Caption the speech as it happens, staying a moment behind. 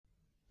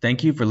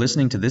Thank you for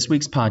listening to this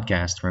week's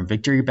podcast from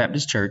Victory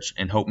Baptist Church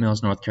in Hope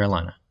Mills, North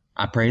Carolina.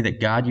 I pray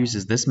that God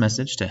uses this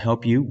message to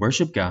help you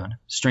worship God,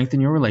 strengthen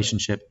your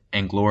relationship,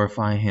 and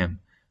glorify Him.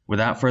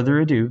 Without further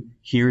ado,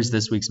 here is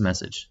this week's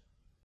message.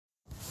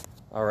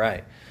 All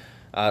right.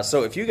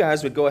 So if you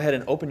guys would go ahead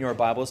and open your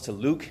Bibles to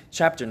Luke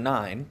chapter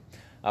 9.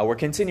 We're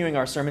continuing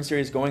our sermon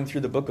series going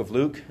through the book of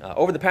Luke.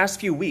 Over the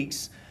past few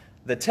weeks,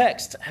 the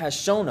text has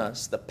shown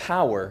us the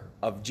power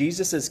of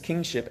Jesus'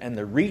 kingship and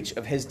the reach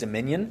of His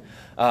dominion.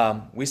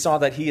 We saw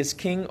that He is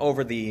king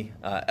over the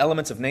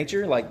elements of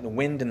nature, like the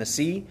wind and the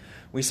sea.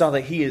 We saw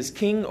that He is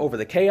king over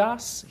the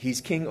chaos. He's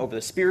king over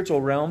the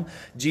spiritual realm.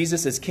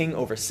 Jesus is king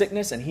over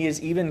sickness, and He is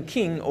even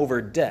king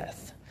over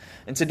death.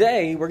 And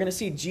today, we're going to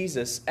see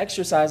Jesus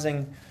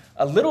exercising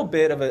a little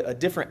bit of a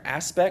different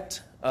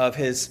aspect of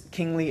His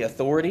kingly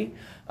authority.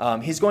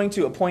 He's going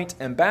to appoint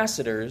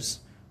ambassadors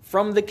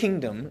from the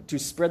kingdom to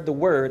spread the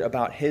word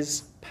about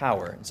His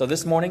power. So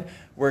this morning,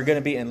 we're going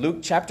to be in Luke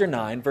chapter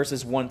 9,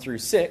 verses 1 through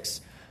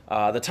 6.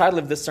 The title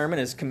of this sermon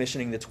is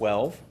Commissioning the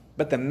 12.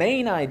 But the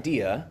main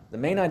idea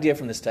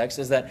from this text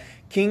is that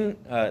King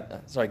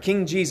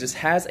Jesus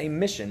has a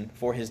mission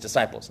for His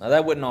disciples. Now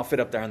that wouldn't all fit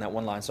up there on that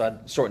one line, so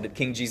I shortened it,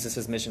 King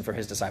Jesus' mission for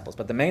His disciples.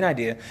 But the main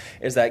idea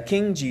is that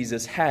King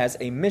Jesus has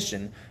a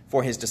mission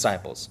for His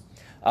disciples.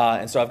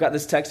 And so I've got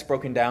this text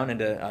broken down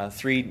into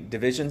three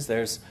divisions.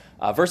 There's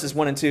verses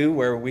 1 and 2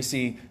 where we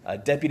see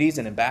deputies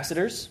and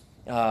ambassadors.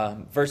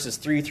 Verses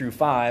 3 through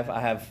 5 I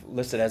have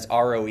listed as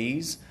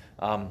ROEs.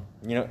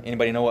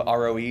 Anybody know what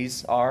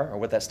ROEs are or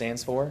what that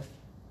stands for?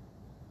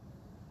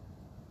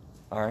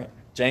 All right.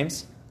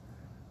 James?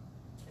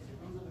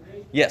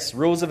 Yes,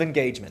 rules of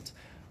engagement.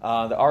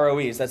 The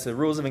ROEs, that's the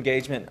rules of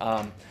engagement.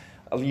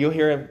 You'll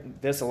hear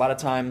this a lot of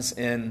times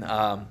in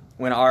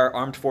when our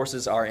armed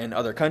forces are in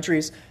other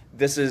countries.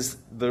 This is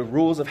the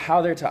rules of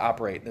how they're to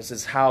operate. This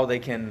is how they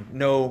can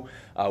know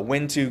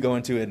when to go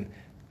into an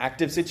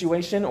active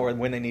situation or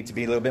when they need to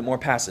be a little bit more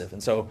passive.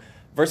 And so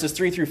verses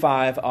 3 through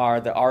 5 are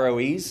the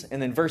ROEs.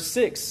 And then verse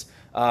 6,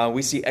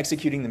 we see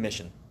executing the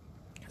mission.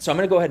 So I'm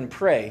going to go ahead and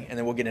pray, and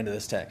then we'll get into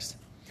this text.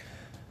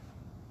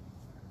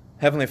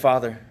 Heavenly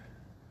Father,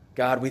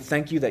 God, we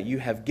thank You that You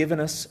have given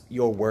us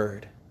Your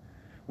word.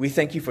 We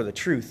thank You for the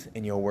truth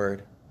in Your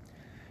word.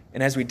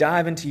 And as we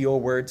dive into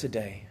Your word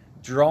today,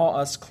 draw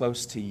us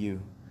close to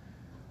You.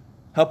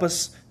 Help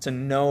us to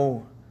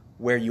know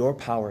where Your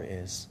power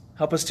is.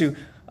 Help us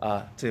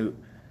to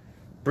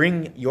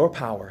bring Your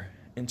power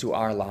into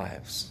our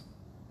lives.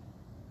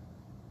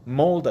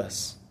 Mold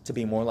us to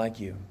be more like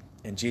You.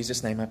 In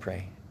Jesus' name I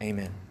pray.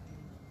 Amen.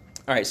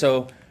 All right,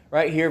 so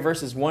right here,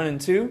 verses 1 and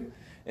 2,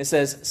 it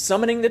says,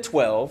 summoning the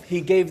 12,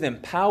 He gave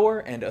them power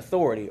and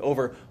authority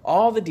over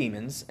all the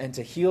demons and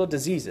to heal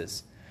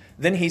diseases.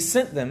 Then He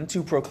sent them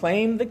to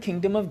proclaim the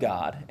kingdom of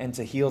God and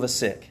to heal the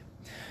sick.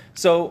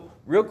 So,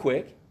 real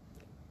quick,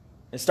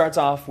 it starts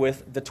off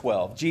with the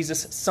 12.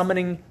 Jesus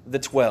summoning the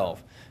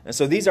 12. And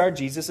so these are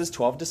Jesus'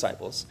 12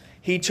 disciples.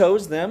 He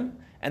chose them,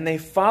 and they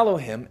follow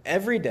Him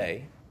every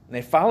day. And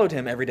they followed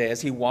Him every day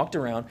as He walked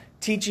around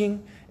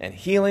teaching and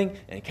healing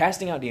and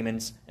casting out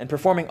demons and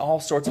performing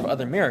all sorts of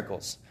other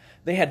miracles.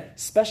 They had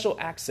special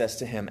access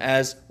to Him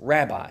as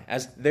rabbi,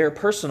 as their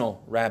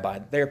personal rabbi,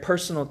 their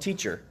personal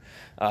teacher.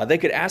 They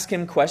could ask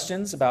Him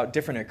questions about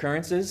different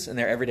occurrences in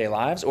their everyday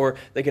lives, or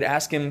they could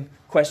ask Him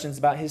questions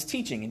about His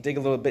teaching and dig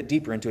a little bit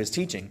deeper into His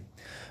teaching.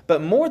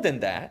 But more than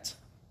that,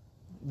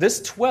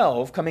 this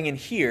 12 coming in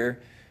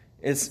here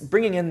is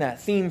bringing in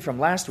that theme from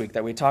last week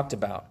that we talked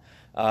about.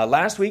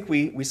 Last week,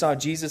 we saw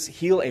Jesus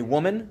heal a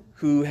woman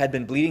who had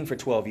been bleeding for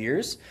 12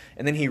 years,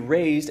 and then He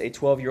raised a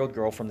 12-year-old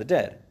girl from the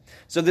dead.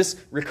 So this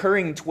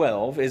recurring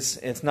 12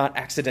 it's not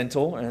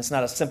accidental, and it's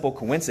not a simple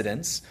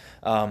coincidence.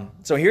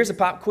 So here's a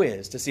pop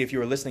quiz to see if you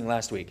were listening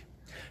last week.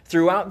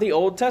 Throughout the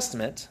Old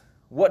Testament,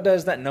 what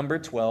does that number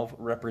 12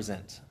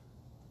 represent?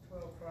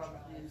 12 tribes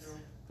of Israel.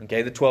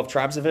 Okay, the 12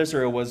 tribes of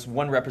Israel was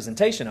one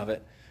representation of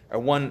it, or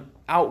one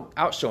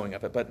outshowing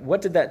of it. But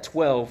what did that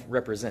 12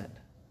 represent?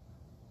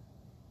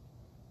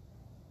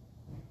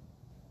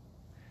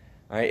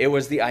 All right, it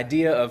was the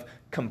idea of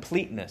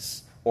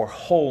completeness or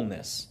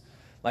wholeness,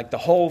 like the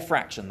whole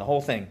fraction, the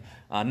whole thing.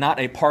 Not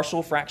a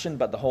partial fraction,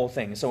 but the whole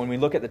thing. So when we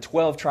look at the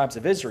 12 tribes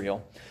of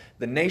Israel,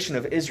 the nation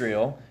of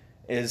Israel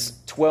is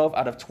 12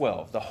 out of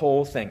 12, the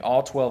whole thing,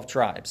 all 12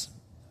 tribes.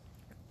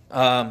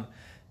 And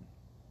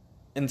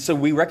so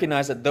we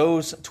recognize that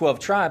those 12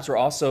 tribes were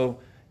also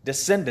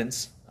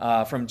descendants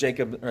from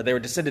Jacob, or they were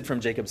descended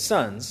from Jacob's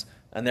sons,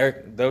 and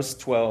those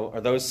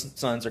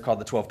sons are called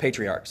the 12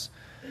 patriarchs.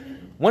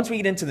 Once we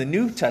get into the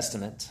New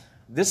Testament,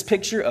 this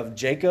picture of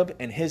Jacob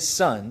and his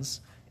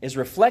sons is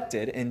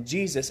reflected in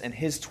Jesus and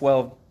His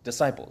 12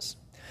 disciples.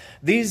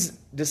 These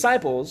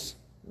disciples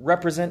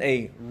represent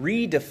a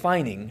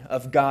redefining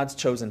of God's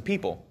chosen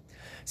people.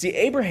 See,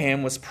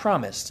 Abraham was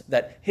promised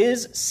that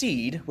his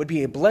seed would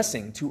be a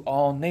blessing to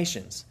all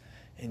nations.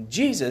 And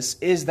Jesus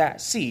is that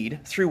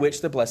seed through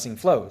which the blessing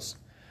flows.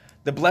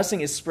 The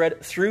blessing is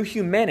spread through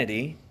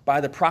humanity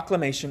by the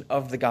proclamation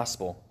of the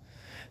gospel.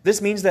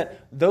 This means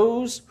that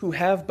those who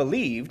have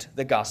believed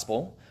the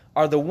gospel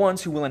are the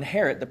ones who will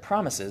inherit the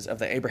promises of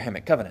the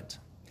Abrahamic covenant.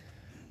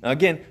 Now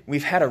again,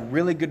 we've had a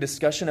really good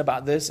discussion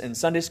about this in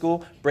Sunday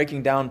school,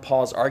 breaking down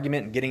Paul's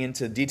argument and getting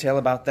into detail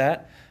about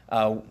that.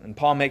 And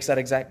Paul makes that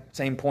exact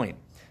same point.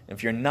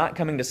 If you're not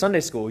coming to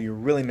Sunday school, you're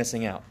really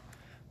missing out.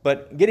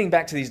 But getting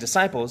back to these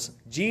disciples,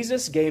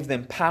 Jesus gave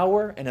them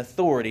power and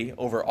authority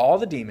over all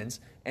the demons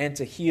and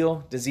to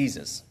heal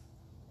diseases.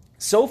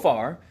 So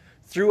far,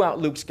 throughout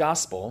Luke's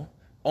gospel,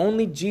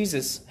 only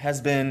Jesus has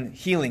been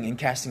healing and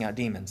casting out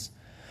demons.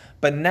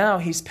 But now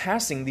he's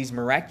passing these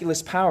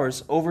miraculous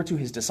powers over to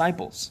his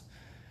disciples.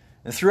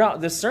 And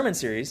throughout this sermon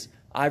series,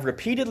 I've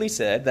repeatedly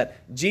said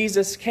that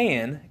Jesus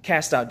can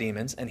cast out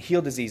demons and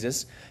heal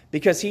diseases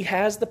because he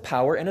has the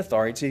power and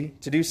authority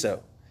to do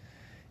so.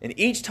 And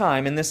each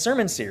time in this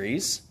sermon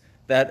series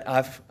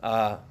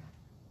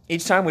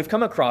each time we've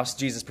come across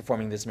Jesus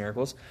performing these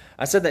miracles,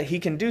 I said that he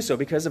can do so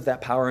because of that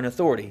power and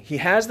authority. He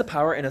has the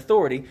power and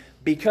authority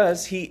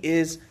because he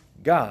is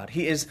God.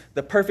 He is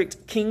the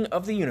perfect King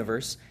of the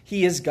universe.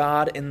 He is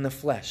God in the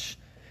flesh.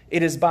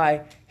 It is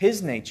by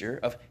his nature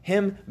of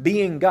him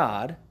being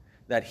God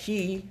that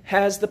he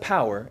has the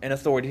power and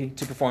authority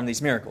to perform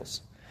these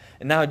miracles.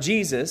 And now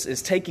Jesus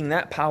is taking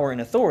that power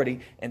and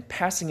authority and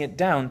passing it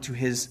down to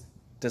his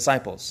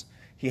disciples.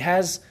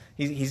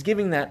 He's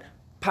giving that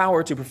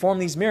power to perform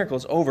these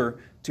miracles over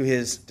to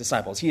his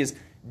disciples. He is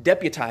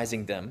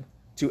deputizing them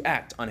to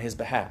act on his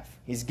behalf.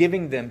 He's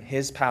giving them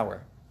his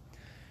power.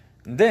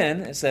 Then,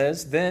 it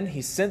says, then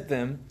he sent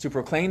them to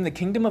proclaim the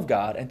kingdom of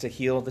God and to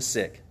heal the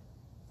sick.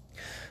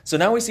 So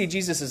now we see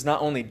Jesus is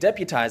not only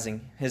deputizing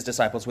his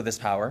disciples with his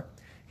power,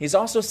 he's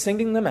also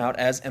singling them out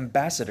as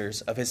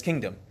ambassadors of his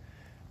kingdom.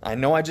 I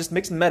know I just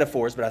mixed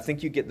metaphors, but I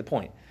think you get the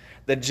point.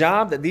 The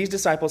job that these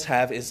disciples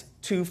have is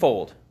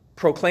twofold.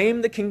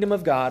 Proclaim the kingdom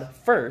of God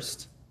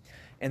first,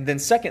 and then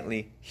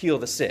secondly, heal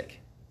the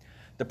sick.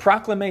 The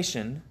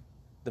proclamation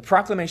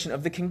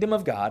of the kingdom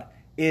of God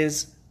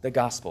is the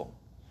gospel.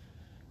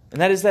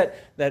 And that is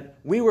that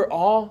we were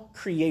all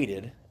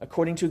created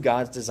according to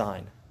God's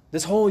design.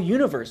 This whole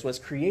universe was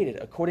created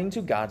according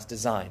to God's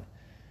design.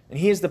 And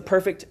he is the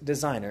perfect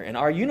designer. And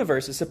our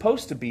universe is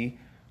supposed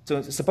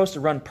to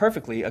run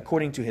perfectly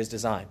according to his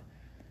design.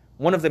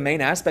 One of the main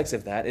aspects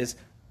of that is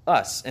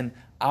us and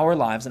our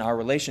lives and our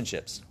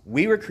relationships.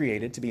 We were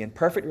created to be in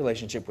perfect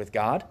relationship with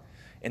God,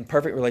 in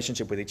perfect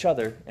relationship with each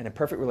other, and in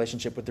perfect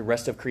relationship with the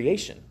rest of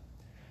creation.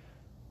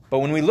 But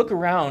when we look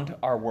around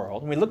our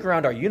world, when we look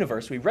around our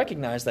universe, we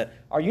recognize that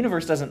our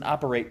universe doesn't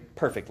operate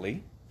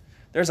perfectly.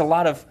 There's a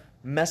lot of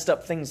messed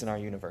up things in our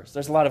universe.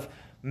 There's a lot of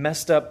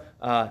messed up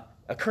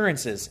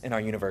occurrences in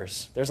our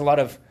universe. There's a lot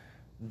of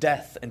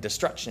death and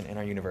destruction in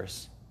our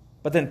universe.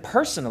 But then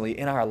personally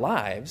in our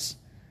lives,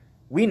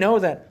 we know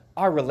that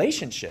our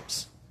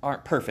relationships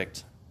aren't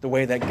perfect the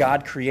way that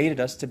God created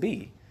us to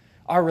be.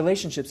 Our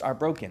relationships are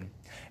broken.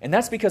 And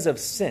that's because of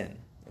sin.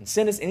 And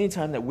sin is any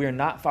time that we're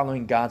not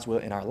following God's will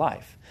in our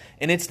life.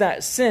 And it's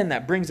that sin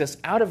that brings us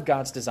out of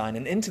God's design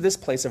and into this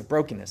place of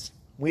brokenness.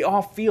 We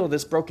all feel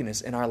this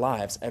brokenness in our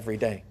lives every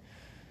day.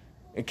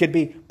 It could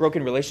be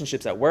broken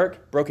relationships at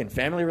work, broken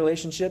family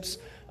relationships.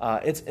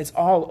 It's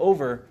all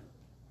over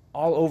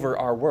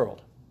our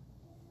world.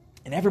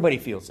 And everybody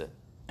feels it.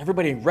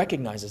 Everybody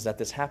recognizes that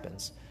this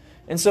happens.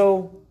 And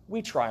so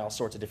we try all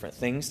sorts of different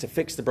things to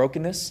fix the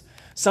brokenness.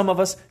 Some of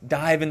us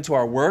dive into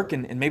our work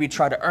and maybe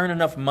try to earn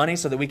enough money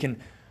so that we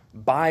can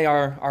buy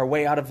our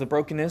way out of the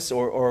brokenness,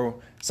 or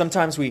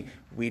sometimes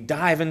we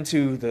dive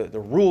into the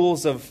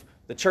rules of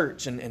the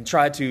church and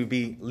try to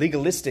be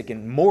legalistic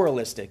and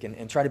moralistic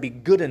and try to be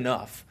good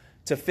enough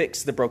to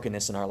fix the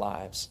brokenness in our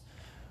lives.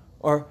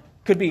 Or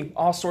could be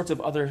all sorts of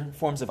other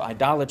forms of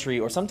idolatry,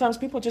 or sometimes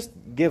people just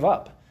give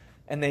up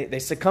and they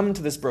succumb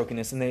to this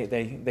brokenness and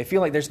they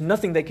feel like there's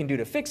nothing they can do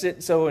to fix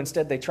it, so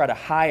instead they try to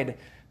hide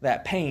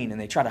that pain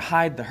and they try to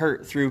hide the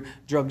hurt through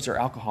drugs or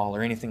alcohol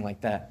or anything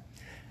like that.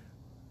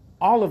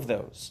 All of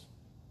those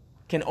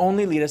can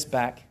only lead us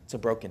back to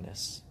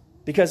brokenness,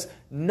 because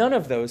none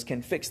of those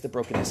can fix the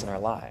brokenness in our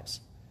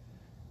lives.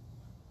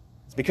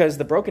 It's because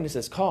the brokenness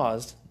is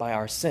caused by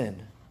our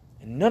sin,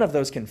 and none of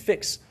those can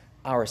fix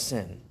our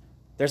sin.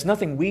 There's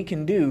nothing we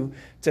can do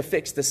to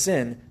fix the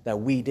sin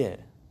that we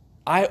did.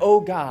 I owe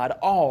God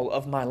all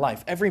of my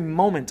life, every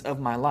moment of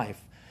my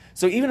life.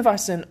 So even if I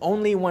sin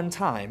only one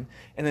time,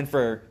 and then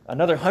for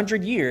another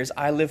 100 years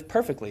I live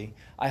perfectly,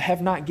 I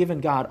have not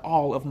given God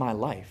all of my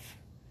life.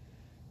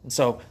 And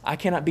so I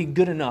cannot be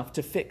good enough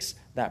to fix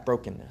that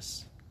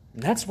brokenness.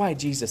 And that's why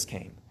Jesus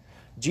came.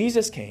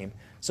 Jesus came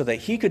so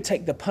that he could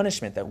take the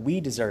punishment that we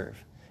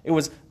deserve. It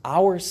was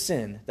our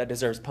sin that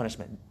deserves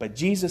punishment, but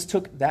Jesus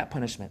took that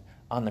punishment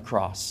on the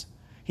cross.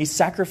 He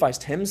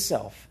sacrificed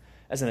himself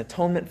as an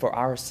atonement for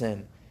our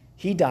sin.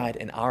 He died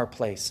in our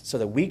place so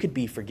that we could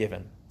be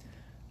forgiven.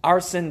 Our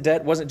sin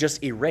debt wasn't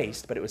just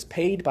erased, but it was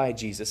paid by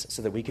Jesus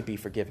so that we could be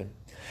forgiven.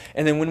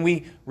 And then when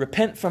we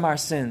repent from our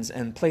sins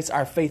and place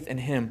our faith in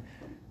him,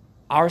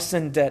 our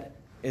sin debt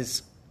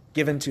is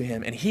given to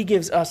him, and he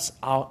gives us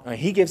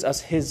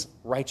his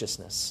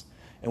righteousness,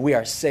 and we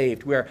are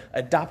saved. We are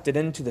adopted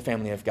into the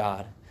family of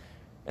God.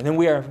 And then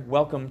we are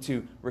welcome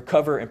to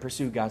recover and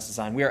pursue God's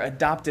design. We are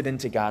adopted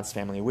into God's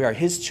family. We are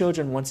his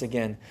children once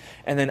again.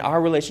 And then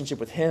our relationship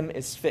with him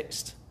is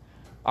fixed.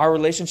 Our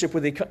relationship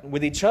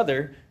with each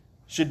other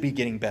should be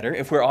getting better.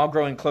 If we're all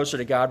growing closer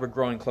to God, we're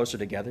growing closer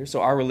together.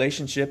 So our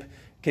relationship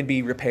can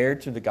be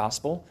repaired through the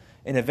gospel.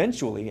 And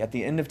eventually, at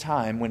the end of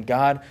time, when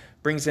God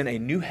brings in a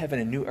new heaven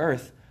and new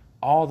earth,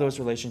 all those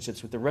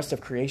relationships with the rest of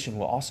creation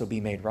will also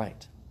be made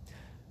right.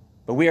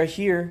 But we are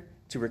here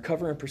to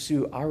recover and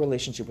pursue our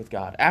relationship with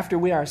God. After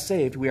we are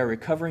saved, we are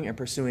recovering and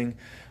pursuing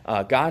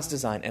God's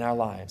design in our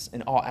lives,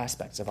 in all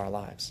aspects of our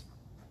lives.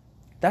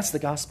 That's the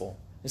gospel.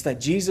 It's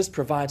that Jesus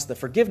provides the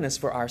forgiveness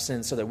for our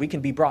sins so that we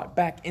can be brought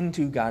back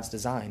into God's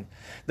design.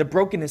 The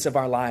brokenness of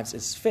our lives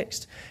is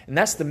fixed. And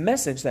that's the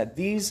message that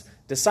these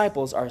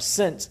disciples are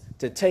sent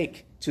to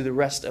take to the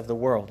rest of the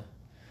world.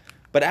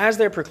 But as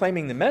they're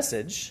proclaiming the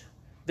message,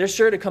 they're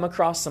sure to come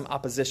across some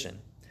opposition.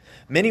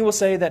 Many will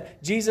say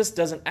that Jesus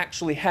doesn't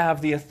actually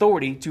have the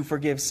authority to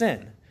forgive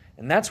sin.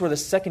 And that's where the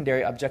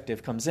secondary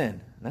objective comes in.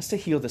 And that's to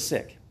heal the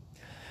sick.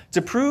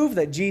 To prove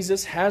that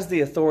Jesus has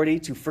the authority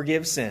to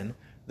forgive sin,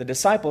 the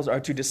disciples are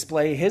to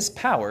display his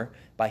power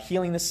by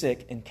healing the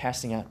sick and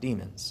casting out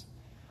demons.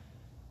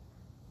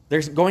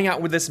 They're going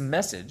out with this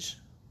message,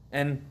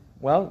 and,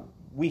 well,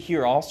 we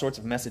hear all sorts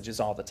of messages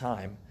all the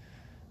time.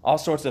 All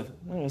sorts of,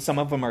 some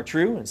of them are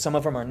true and some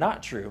of them are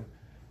not true.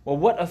 Well,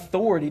 what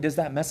authority does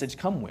that message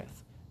come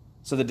with?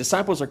 So the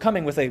disciples are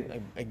coming with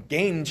a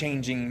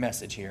game-changing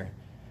message here,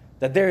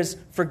 that there is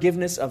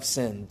forgiveness of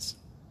sins,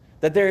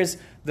 that there is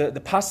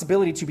the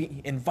possibility to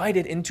be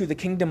invited into the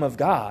kingdom of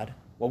God.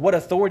 Well, what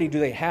authority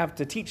do they have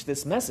to teach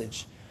this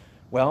message?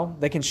 Well,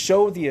 they can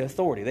show the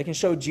authority. They can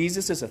show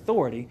Jesus'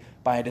 authority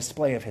by a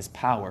display of his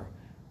power,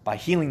 by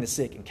healing the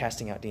sick and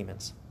casting out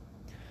demons.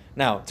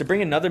 Now, to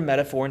bring another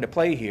metaphor into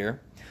play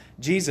here,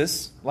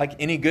 Jesus, like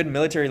any good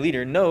military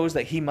leader, knows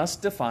that he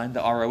must define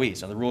the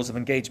ROEs, or the rules of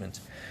engagement.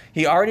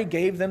 He already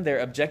gave them their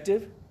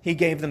objective, he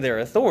gave them their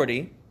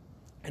authority,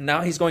 and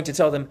now he's going to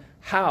tell them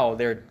how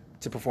they're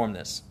to perform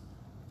this.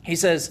 He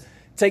says,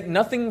 take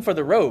nothing for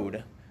the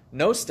road,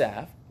 no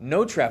staff,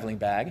 no traveling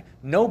bag,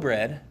 no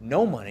bread,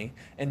 no money,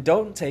 and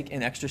don't take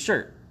an extra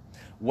shirt.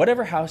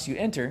 Whatever house you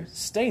enter,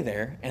 stay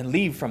there and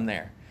leave from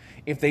there.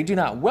 If they do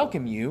not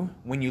welcome you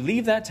when you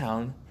leave that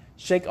town,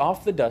 shake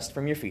off the dust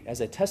from your feet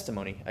as a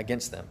testimony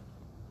against them.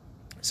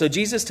 So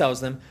Jesus tells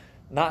them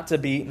not to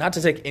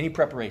take any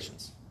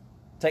preparations.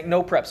 Take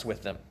no preps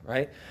with them,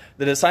 right?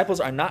 The disciples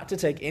are not to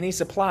take any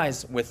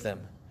supplies with them.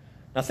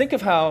 Now think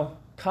of how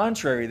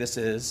contrary this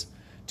is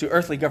to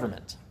earthly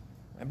government,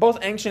 both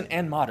ancient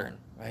and modern,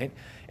 right?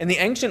 In the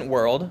ancient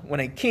world, when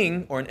a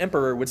king or an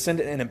emperor would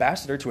send an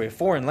ambassador to a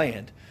foreign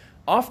land,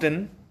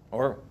 often,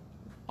 or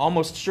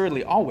almost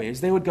surely always,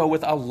 they would go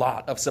with a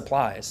lot of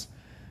supplies.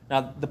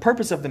 Now, the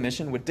purpose of the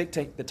mission would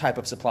dictate the type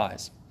of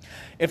supplies.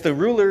 If the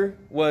ruler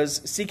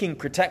was seeking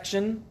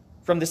protection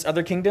from this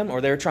other kingdom,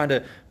 or they were trying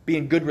to be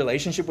in good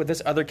relationship with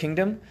this other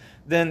kingdom,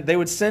 then they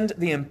would send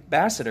the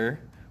ambassador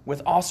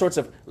with all sorts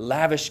of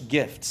lavish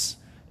gifts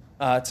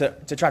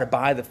to try to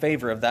buy the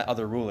favor of that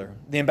other ruler.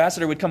 The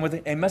ambassador would come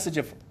with a message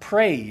of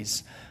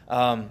praise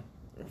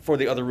for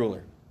the other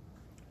ruler.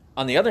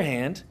 On the other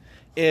hand,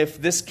 if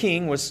this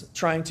king was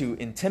trying to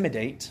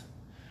intimidate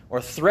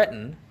or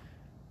threaten,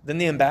 then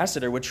the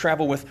ambassador would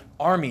travel with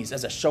armies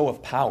as a show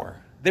of power.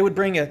 They would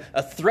bring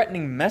a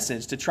threatening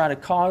message to try to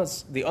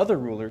cause the other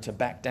ruler to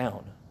back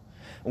down.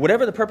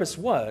 Whatever the purpose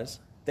was,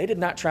 they did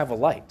not travel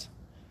light.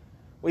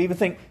 We even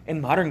think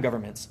in modern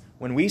governments,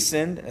 when we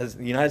send, as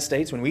the United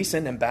States, when we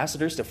send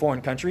ambassadors to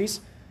foreign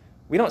countries,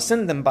 we don't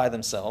send them by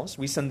themselves.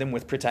 We send them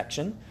with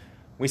protection.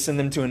 We send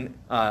them to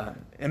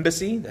an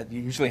embassy that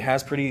usually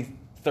has pretty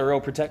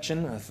thorough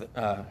protection,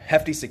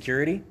 hefty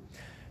security.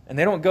 And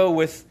they don't go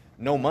with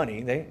no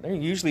money. They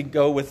usually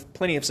go with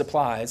plenty of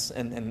supplies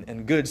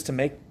and goods to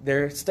make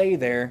their stay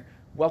there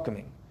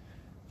welcoming.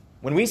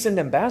 When we send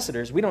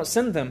ambassadors, we don't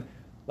send them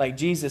like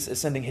Jesus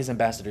is sending his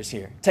ambassadors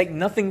here. Take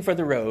nothing for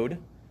the road,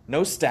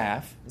 no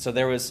staff. So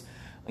there was,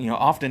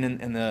 often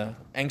in the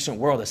ancient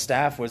world, a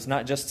staff was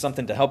not just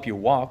something to help you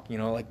walk,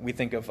 like we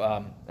think of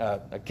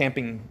a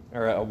camping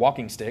or a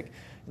walking stick.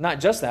 Not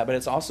just that, but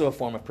it's also a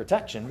form of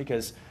protection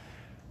because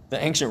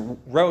the ancient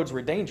roads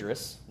were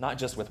dangerous, not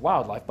just with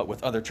wildlife, but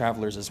with other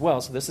travelers as well.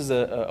 So this is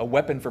a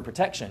weapon for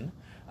protection.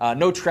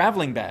 No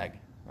traveling bag,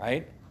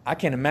 right? I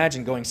can't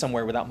imagine going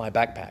somewhere without my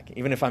backpack.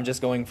 Even if I'm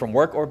just going from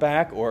work or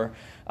back, or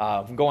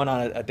going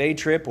on a day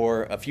trip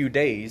or a few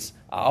days,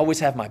 I always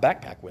have my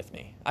backpack with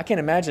me. I can't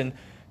imagine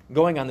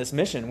going on this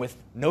mission with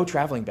no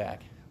traveling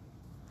bag.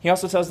 He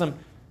also tells them,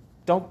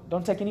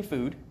 don't take any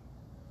food,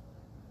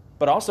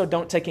 but also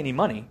don't take any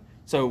money.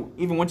 So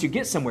even once you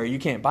get somewhere, you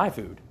can't buy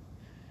food.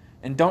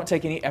 And don't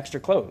take any extra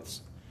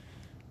clothes,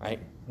 right?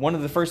 One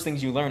of the first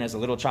things you learn as a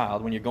little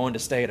child when you're going to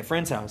stay at a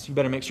friend's house, you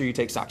better make sure you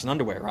take socks and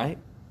underwear, right?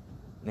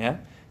 Yeah?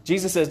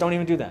 Jesus says, don't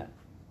even do that.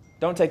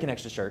 Don't take an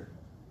extra shirt.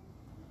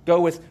 Go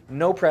with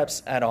no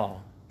preps at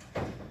all.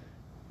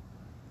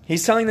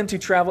 He's telling them to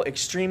travel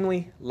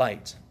extremely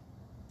light.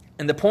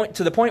 And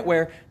to the point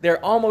where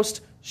they're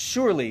almost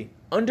surely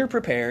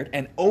underprepared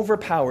and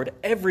overpowered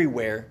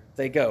everywhere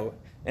they go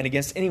and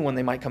against anyone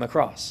they might come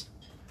across.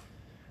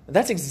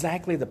 That's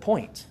exactly the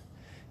point.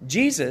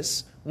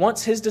 Jesus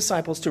wants his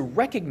disciples to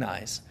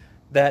recognize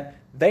that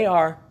they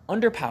are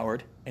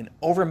underpowered and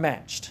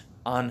overmatched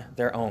on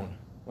their own.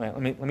 Well,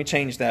 let me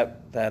change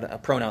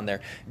that pronoun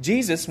there.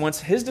 Jesus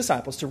wants his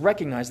disciples to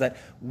recognize that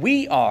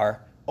we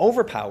are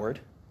overpowered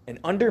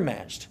and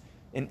undermatched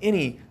in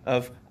any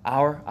of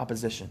our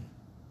opposition.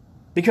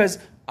 Because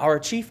our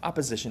chief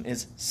opposition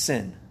is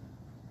sin.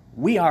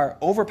 We are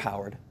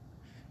overpowered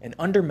and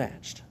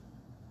undermatched.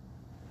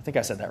 I think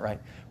I said that right.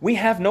 We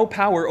have no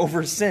power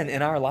over sin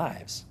in our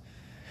lives.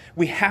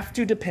 We have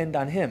to depend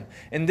on him.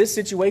 In this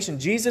situation,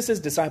 Jesus'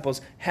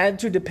 disciples had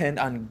to depend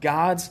on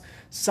God's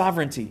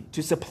sovereignty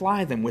to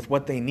supply them with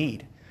what they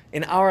need.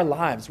 In our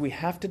lives, we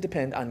have to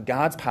depend on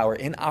God's power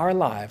in our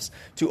lives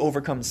to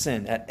overcome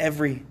sin at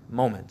every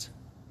moment.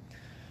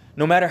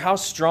 No matter how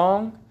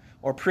strong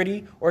or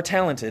pretty or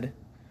talented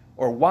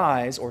or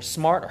wise or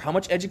smart or how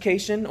much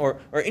education or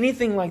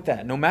anything like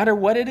that, no matter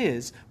what it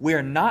is, we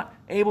are not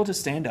able to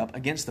stand up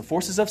against the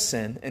forces of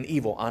sin and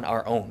evil on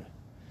our own.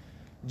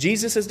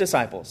 Jesus'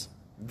 disciples,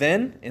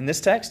 then in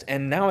this text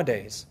and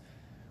nowadays,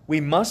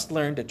 we must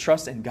learn to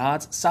trust in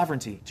God's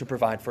sovereignty to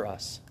provide for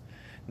us.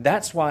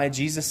 That's why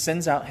Jesus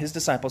sends out his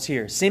disciples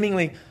here,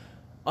 seemingly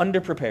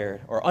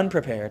underprepared or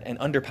unprepared and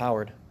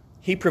underpowered.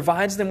 He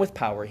provides them with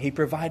power. He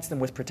provides them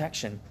with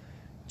protection,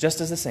 just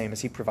as the same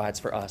as he provides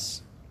for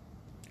us.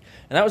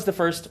 And that was the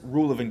first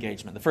rule of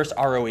engagement, the first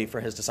ROE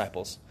for his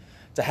disciples,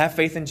 to have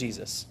faith in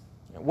Jesus.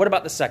 What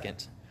about the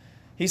second?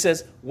 He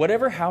says,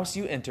 whatever house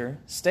you enter,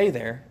 stay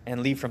there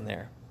and leave from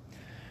there.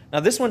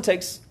 Now, this one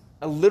takes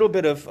a little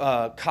bit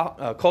of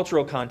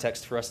cultural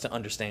context for us to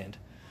understand.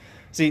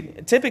 See,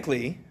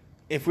 typically,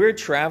 if we're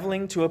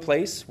traveling to a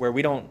place where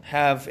we don't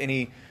have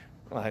any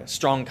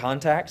strong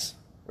contacts,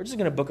 we're just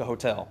going to book a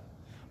hotel.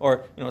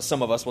 Or,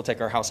 some of us will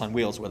take our house on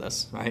wheels with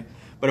us, right?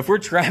 But if we're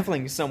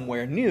traveling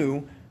somewhere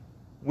new,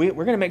 we're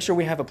going to make sure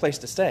we have a place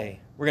to stay.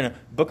 We're going to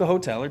book a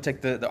hotel or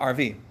take the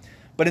RV.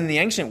 But in the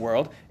ancient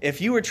world, if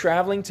you were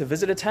traveling to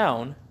visit a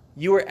town,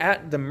 you were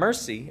at the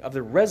mercy of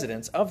the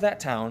residents of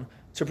that town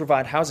to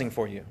provide housing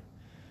for you.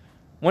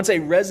 Once a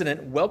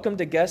resident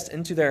welcomed a guest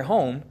into their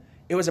home,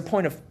 it was a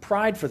point of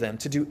pride for them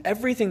to do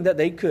everything that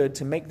they could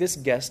to make this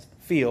guest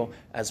feel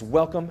as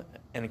welcome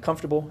and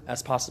comfortable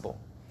as possible.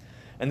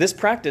 And this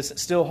practice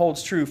still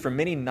holds true for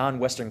many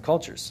non-Western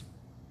cultures.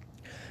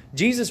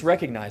 Jesus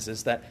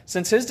recognizes that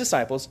since his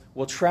disciples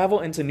will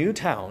travel into new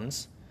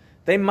towns,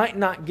 they might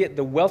not get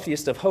the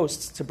wealthiest of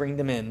hosts to bring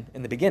them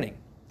in the beginning.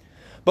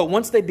 But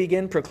once they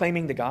begin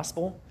proclaiming the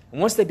gospel, and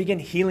once they begin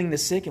healing the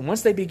sick, and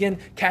once they begin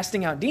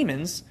casting out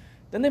demons,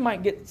 then they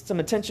might get some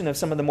attention of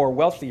some of the more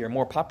wealthy or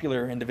more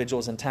popular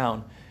individuals in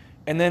town.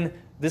 And then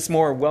this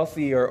more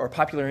wealthy or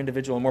popular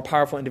individual, more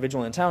powerful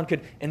individual in town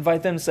could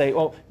invite them to say,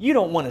 well, you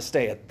don't want to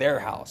stay at their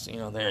house. You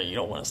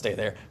don't want to stay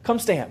there. Come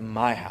stay at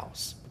my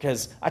house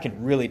because I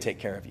can really take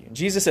care of you. And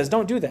Jesus says,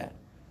 don't do that.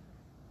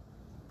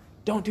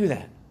 Don't do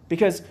that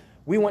because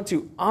we want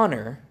to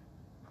honor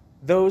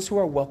those who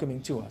are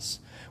welcoming to us.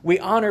 We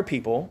honor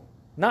people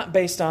not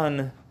based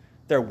on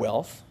their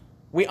wealth.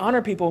 We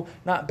honor people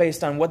not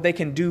based on what they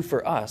can do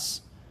for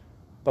us,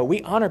 but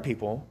we honor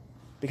people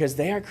because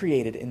they are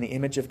created in the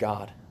image of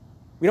God.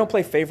 We don't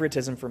play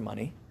favoritism for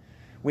money.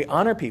 We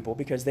honor people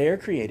because they are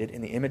created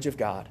in the image of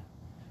God.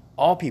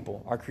 All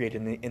people are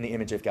created in the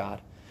image of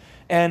God.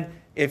 And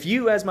if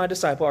you, as my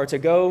disciple, are to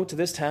go to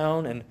this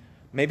town and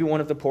maybe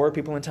one of the poorer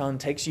people in town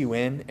takes you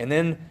in, and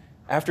then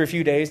after a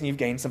few days and you've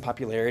gained some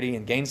popularity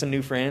and gained some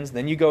new friends,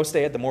 then you go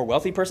stay at the more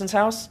wealthy person's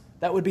house,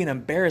 that would be an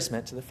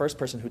embarrassment to the first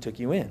person who took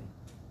you in.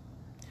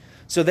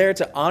 So they're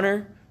to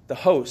honor the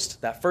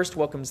host that first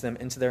welcomes them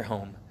into their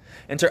home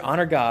and to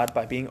honor God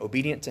by being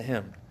obedient to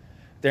him.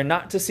 They're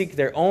not to seek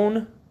their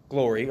own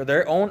glory or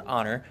their own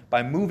honor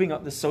by moving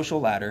up the social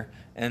ladder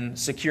and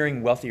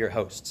securing wealthier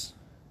hosts.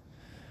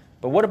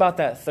 But what about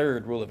that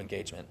third rule of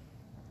engagement?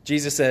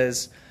 Jesus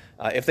says,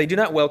 if they do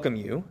not welcome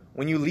you,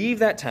 when you leave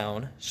that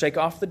town, shake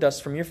off the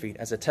dust from your feet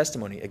as a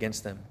testimony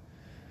against them.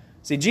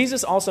 See,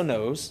 Jesus also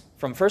knows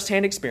from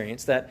firsthand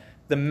experience that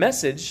the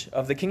message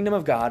of the kingdom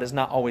of God is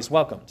not always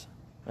welcomed.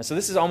 And so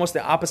this is almost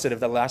the opposite of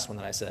the last one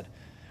that I said.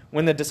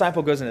 When the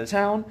disciple goes into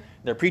town,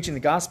 they're preaching the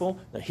gospel,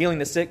 they're healing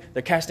the sick,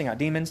 they're casting out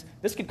demons.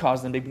 This could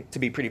cause them to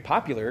be pretty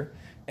popular,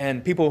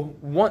 and people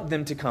want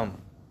them to come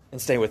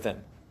and stay with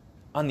them.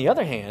 On the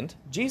other hand,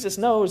 Jesus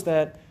knows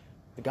that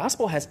the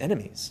gospel has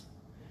enemies.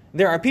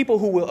 There are people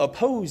who will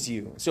oppose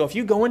you. So if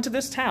you go into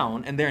this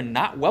town and they're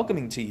not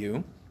welcoming to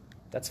you,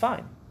 that's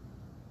fine.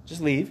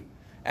 Just leave.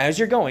 As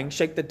you're going,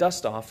 shake the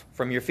dust off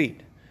from your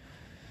feet.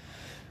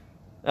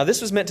 Now,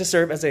 this was meant to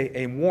serve as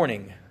a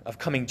warning of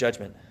coming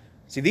judgment.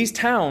 See, these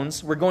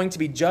towns were going to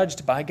be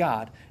judged by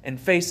God and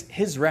face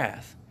his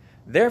wrath.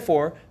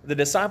 Therefore, the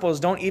disciples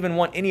don't even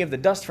want any of the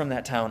dust from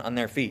that town on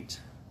their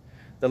feet.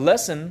 The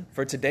lesson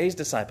for today's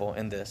disciple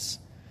in this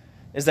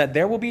is that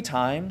there will be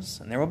times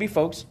and there will be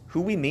folks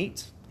who we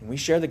meet and we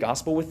share the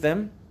gospel with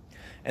them,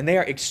 and they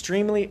are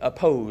extremely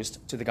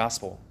opposed to the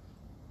gospel.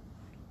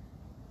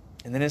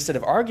 And then instead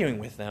of arguing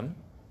with them,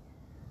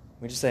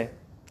 we just say,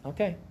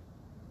 okay.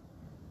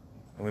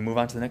 And we move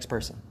on to the next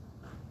person.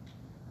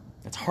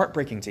 It's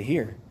heartbreaking to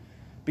hear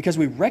because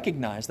we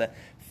recognize that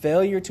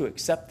failure to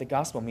accept the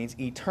gospel means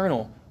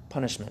eternal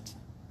punishment,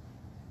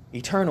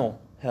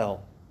 eternal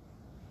hell.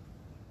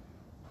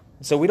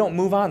 So we don't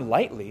move on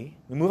lightly,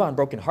 we move on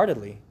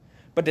brokenheartedly,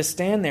 but to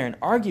stand there and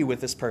argue with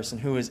this person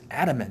who is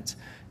adamant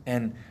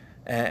and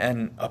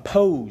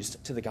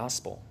opposed to the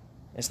gospel,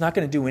 it's not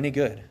going to do any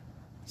good.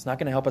 It's not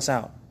going to help us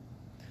out.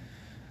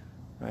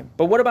 Right?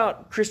 But what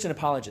about Christian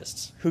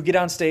apologists who get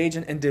on stage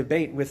and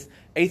debate with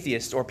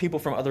atheists or people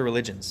from other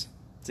religions?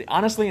 See,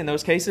 honestly, in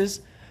those cases,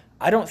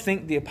 I don't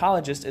think the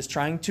apologist is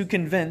trying to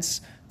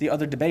convince the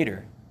other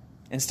debater.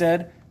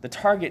 Instead, the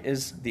target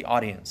is the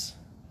audience.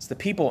 It's the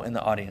people in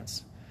the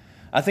audience.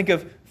 I think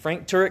of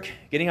Frank Turek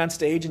getting on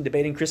stage and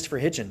debating Christopher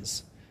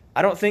Hitchens.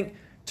 I don't think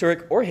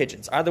Turek or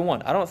Hitchens, either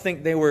one, I don't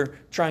think they were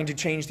trying to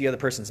change the other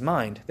person's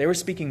mind. They were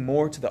speaking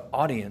more to the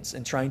audience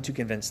and trying to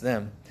convince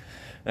them.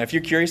 Now, if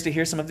you're curious to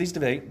hear some of these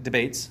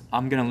debates,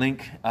 I'm going to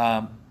link,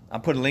 I'll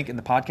put a link in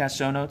the podcast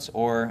show notes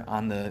or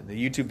on the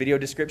YouTube video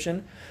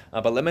description.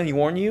 But let me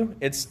warn you,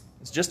 it's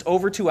just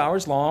over 2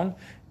 hours long,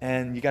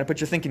 and you got to put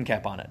your thinking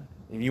cap on it.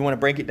 If you want to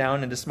break it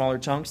down into smaller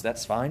chunks,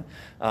 that's fine.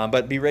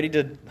 But be ready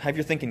to have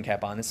your thinking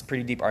cap on. There's some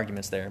pretty deep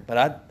arguments there.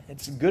 But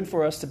it's good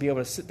for us to be able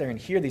to sit there and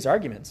hear these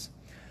arguments.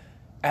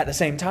 At the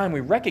same time, we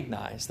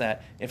recognize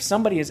that if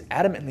somebody is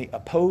adamantly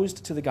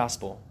opposed to the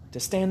gospel, to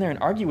stand there and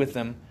argue with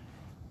them,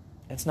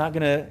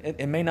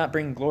 it may not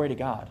bring glory to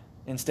God.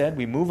 Instead,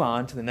 we move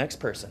on to the next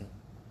person,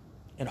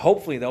 and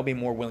hopefully they'll be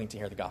more willing to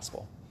hear the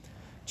gospel.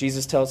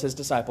 Jesus tells his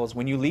disciples,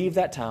 when you leave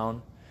that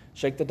town,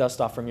 shake the dust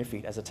off from your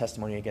feet as a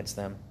testimony against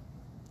them.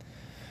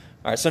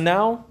 All right, so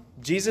now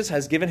Jesus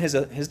has given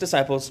his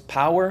disciples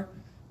power,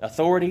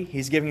 authority.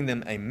 He's giving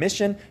them a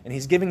mission, and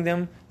he's giving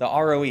them the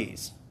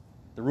ROEs,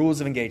 the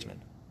rules of engagement.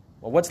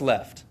 Well, what's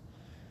left?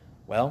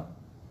 Well,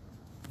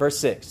 verse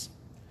 6.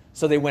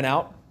 So they went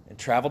out and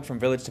traveled from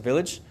village to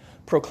village,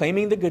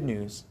 proclaiming the good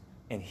news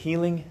and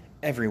healing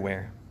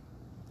everywhere.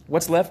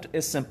 What's left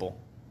is simple.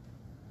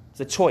 It's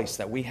a choice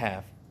that we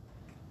have.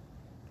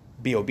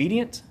 Be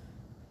obedient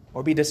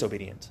or be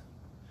disobedient.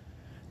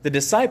 The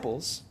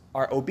disciples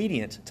are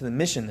obedient to the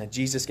mission that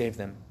Jesus gave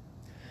them.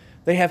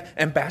 They have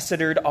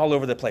ambassadored all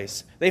over the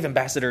place. They've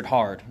ambassadored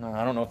hard.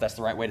 I don't know if that's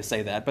the right way to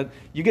say that, but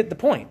you get the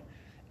point.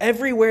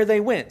 Everywhere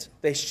they went,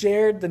 they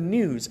shared the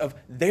news of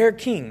their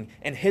king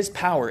and his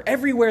power.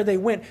 Everywhere they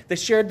went, they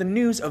shared the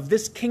news of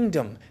this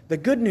kingdom, the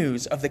good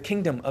news of the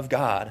kingdom of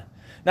God.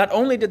 Not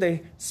only did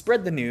they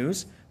spread the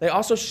news, they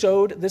also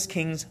showed this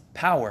king's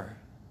power.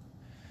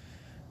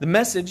 The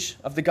message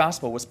of the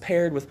gospel was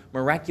paired with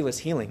miraculous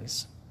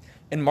healings.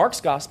 In Mark's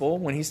gospel,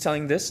 when he's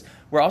telling this,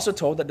 we're also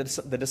told that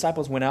the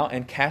disciples went out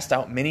and cast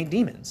out many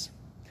demons.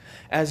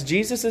 As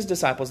Jesus'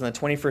 disciples in the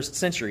 21st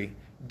century,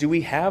 do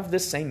we have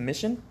this same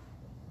mission?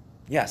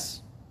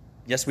 Yes.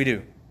 Yes, we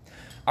do.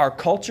 Our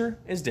culture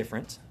is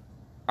different.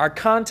 Our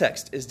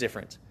context is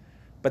different.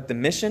 But the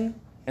mission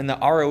and the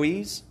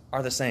ROEs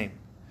are the same.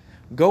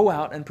 Go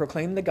out and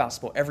proclaim the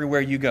gospel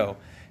everywhere you go.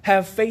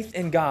 Have faith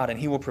in God and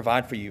he will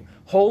provide for you.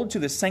 Hold to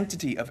the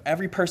sanctity of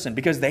every person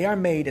because they are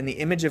made in the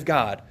image of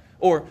God.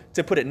 Or,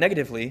 to put it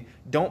negatively,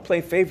 don't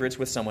play favorites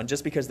with someone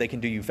just because they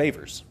can do you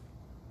favors.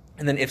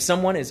 And then if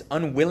someone is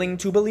unwilling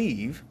to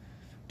believe,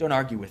 don't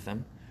argue with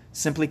them.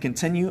 Simply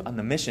continue on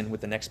the mission with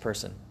the next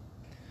person.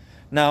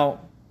 Now,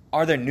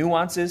 are there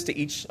nuances to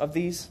each of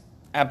these?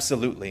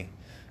 Absolutely.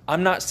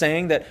 I'm not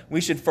saying that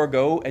we should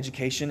forego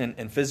education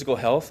and physical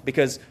health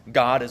because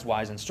God is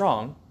wise and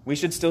strong. We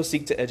should still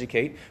seek to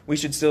educate. We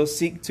should still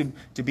seek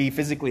to be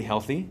physically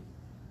healthy.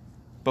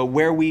 But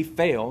where we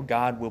fail,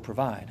 God will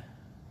provide.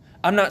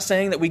 I'm not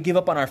saying that we give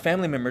up on our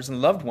family members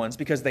and loved ones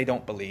because they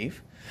don't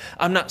believe.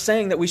 I'm not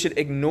saying that we should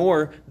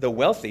ignore the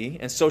wealthy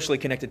and socially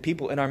connected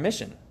people in our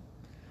mission.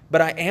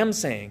 But I am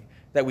saying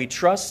that we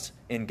trust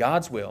in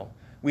God's will.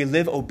 We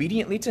live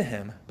obediently to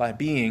him by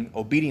being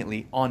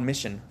obediently on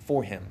mission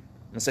for him.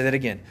 I'm going to say that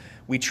again.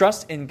 We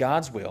trust in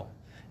God's will,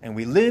 and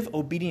we live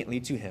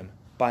obediently to him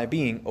by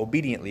being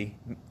obediently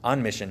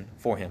on mission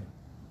for him.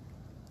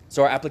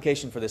 So our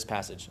application for this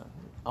passage,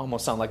 I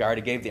almost sound like I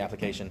already gave the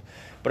application,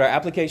 but our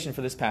application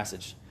for this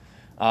passage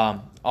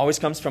always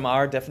comes from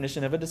our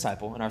definition of a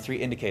disciple and our three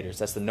indicators.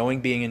 That's the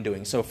knowing, being, and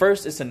doing. So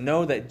first is to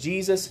know that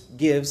Jesus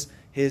gives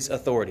his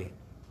authority.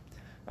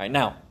 All right,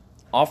 now,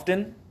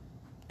 often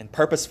and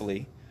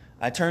purposefully,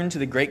 I turn to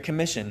the Great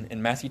Commission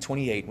in Matthew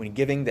 28 when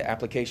giving the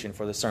application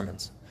for the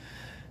sermons.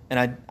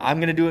 And I'm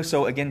going to do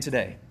so again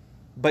today.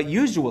 But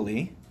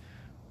usually,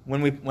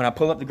 when I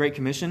pull up the Great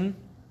Commission,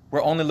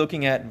 we're only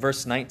looking at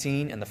verse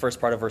 19 and the first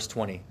part of verse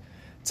 20.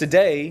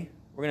 Today,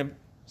 we're going to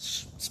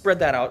spread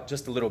that out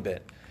just a little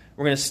bit.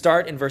 We're going to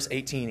start in verse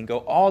 18 and go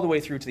all the way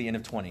through to the end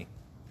of 20.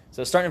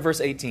 So starting in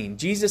verse 18,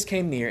 Jesus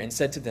came near and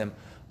said to them,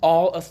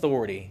 "All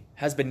authority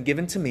has been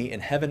given to me in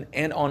heaven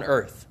and on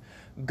earth.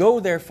 Go,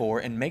 therefore,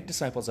 and make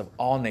disciples of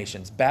all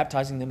nations,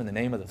 baptizing them in the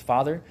name of the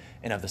Father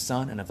and of the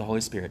Son and of the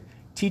Holy Spirit,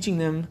 teaching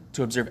them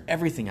to observe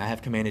everything I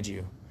have commanded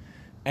you.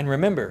 And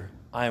remember,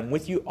 I am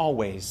with you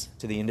always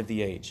to the end of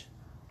the age.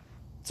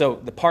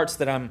 So the parts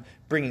that I'm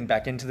bringing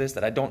back into this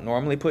that I don't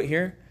normally put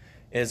here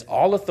is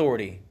all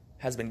authority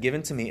has been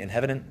given to me in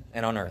heaven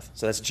and on earth.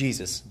 So that's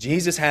Jesus.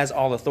 Jesus has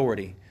all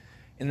authority.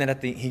 And then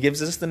he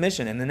gives us the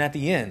mission. And then at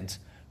the end,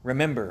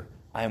 remember,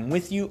 I am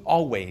with you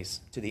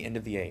always to the end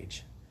of the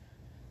age.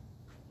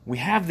 We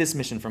have this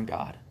mission from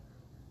God.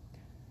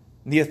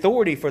 The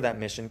authority for that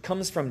mission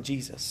comes from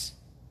Jesus.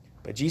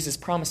 But Jesus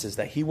promises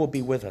that he will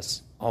be with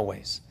us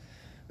always.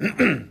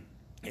 In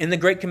the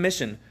Great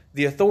Commission,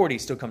 the authority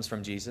still comes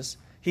from Jesus.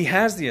 He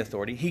has the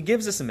authority. He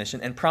gives us a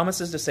mission and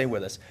promises to stay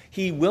with us.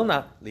 He will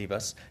not leave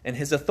us, and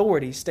his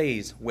authority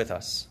stays with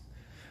us.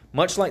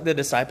 Much like the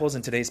disciples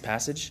in today's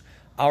passage,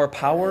 our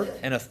power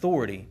and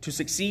authority to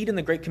succeed in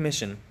the Great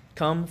Commission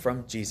come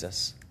from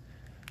Jesus.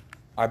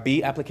 Our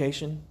B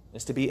application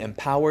is to be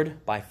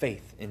empowered by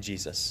faith in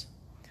Jesus.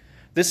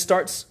 This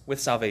starts with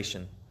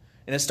salvation.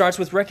 And it starts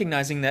with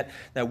recognizing that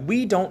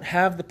we don't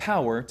have the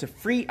power to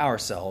free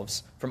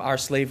ourselves from our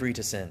slavery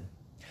to sin.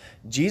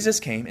 Jesus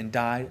came and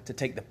died to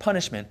take the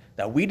punishment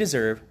that we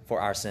deserve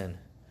for our sin.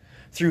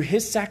 Through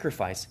his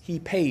sacrifice, he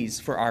pays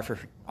for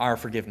our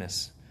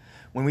forgiveness.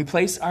 When we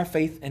place our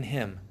faith in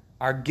him,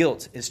 our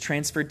guilt is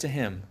transferred to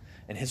him,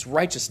 and his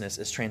righteousness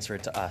is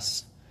transferred to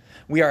us.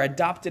 We are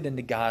adopted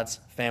into God's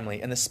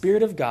family, and the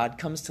Spirit of God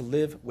comes to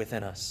live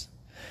within us.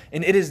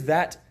 And it is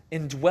that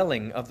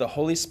indwelling of the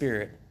Holy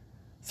Spirit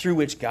through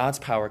which God's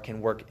power can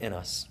work in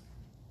us.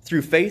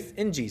 Through faith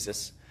in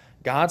Jesus,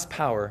 God's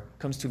power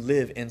comes to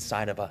live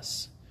inside of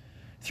us.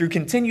 Through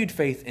continued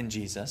faith in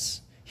Jesus,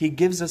 he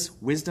gives us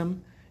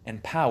wisdom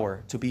and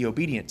power to be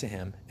obedient to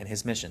him and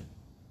his mission.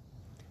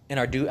 And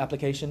our do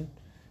application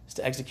is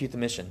to execute the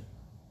mission.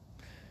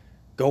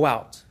 Go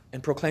out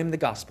and proclaim the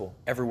gospel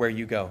everywhere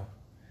you go.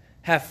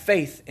 Have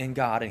faith in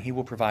God and he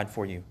will provide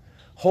for you.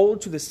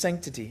 Hold to the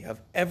sanctity of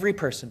every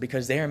person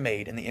because they are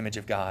made in the image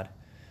of God.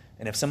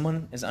 And if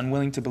someone is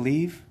unwilling to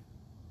believe,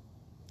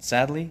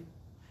 sadly,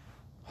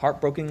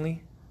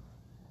 heartbrokenly,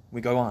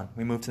 we go on.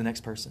 We move to the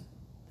next person.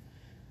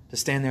 To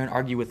stand there and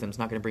argue with them is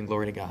not going to bring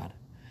glory to God.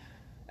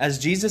 As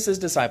Jesus'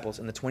 disciples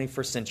in the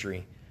 21st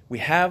century, we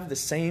have the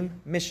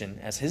same mission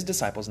as his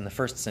disciples in the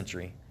first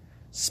century.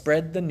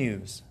 Spread the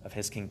news of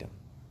his kingdom.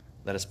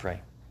 Let us pray.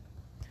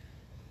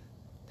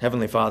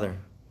 Heavenly Father,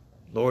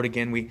 Lord,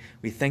 again, we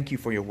thank you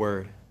for your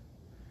word.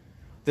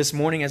 This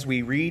morning as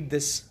we read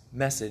this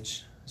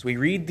message, as we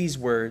read these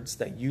words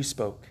that you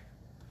spoke,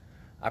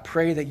 I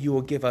pray that you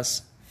will give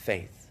us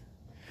faith,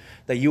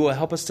 that you will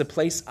help us to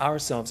place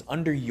ourselves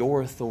under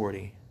your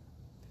authority.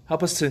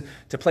 Help us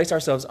to place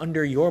ourselves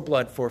under your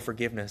blood for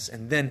forgiveness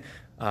and then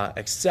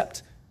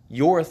accept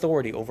your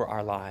authority over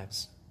our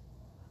lives.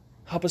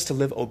 Help us to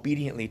live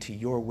obediently to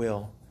your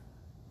will,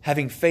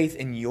 having faith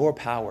in your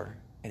power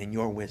and in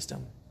your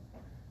wisdom.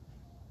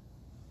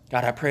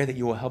 God, I pray that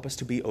you will help us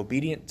to be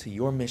obedient to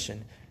your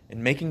mission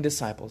in making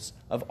disciples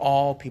of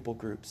all people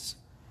groups,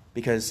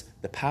 because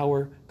the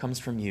power comes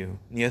from you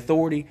and the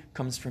authority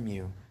comes from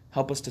you.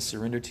 Help us to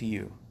surrender to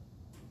you.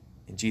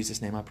 In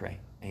Jesus' name I pray.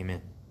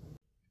 Amen.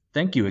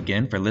 Thank you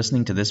again for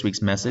listening to this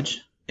week's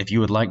message. If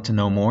you would like to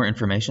know more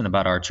information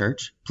about our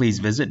church, please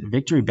visit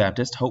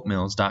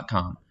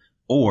victorybaptisthopemills.com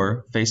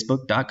or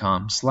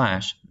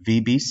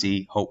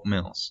facebook.com/VBC Hope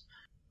Mills.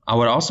 I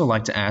would also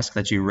like to ask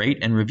that you rate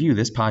and review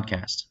this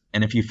podcast.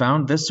 And if you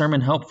found this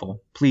sermon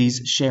helpful,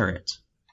 please share it.